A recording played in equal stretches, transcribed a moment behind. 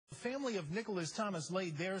family of Nicholas Thomas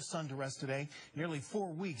laid their son to rest today, nearly 4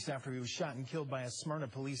 weeks after he was shot and killed by a Smyrna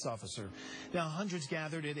police officer. Now, hundreds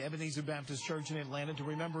gathered at Ebenezer Baptist Church in Atlanta to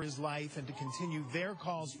remember his life and to continue their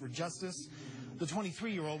calls for justice. The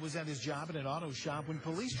 23-year-old was at his job at an auto shop when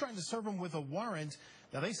police tried to serve him with a warrant.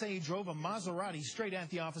 Now, they say he drove a Maserati straight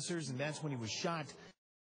at the officers, and that's when he was shot.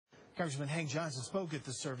 Congressman Hank Johnson spoke at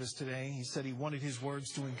the service today. He said he wanted his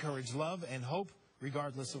words to encourage love and hope,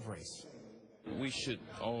 regardless of race. We should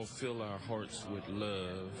all fill our hearts with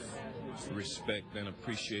love, respect, and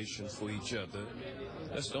appreciation for each other.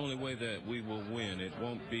 That's the only way that we will win. It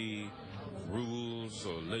won't be rules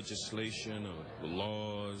or legislation or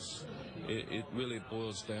laws. It really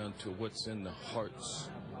boils down to what's in the hearts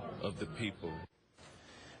of the people.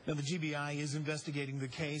 Now, the GBI is investigating the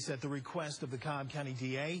case at the request of the Cobb County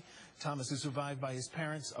DA. Thomas is survived by his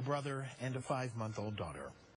parents, a brother, and a 5-month-old daughter.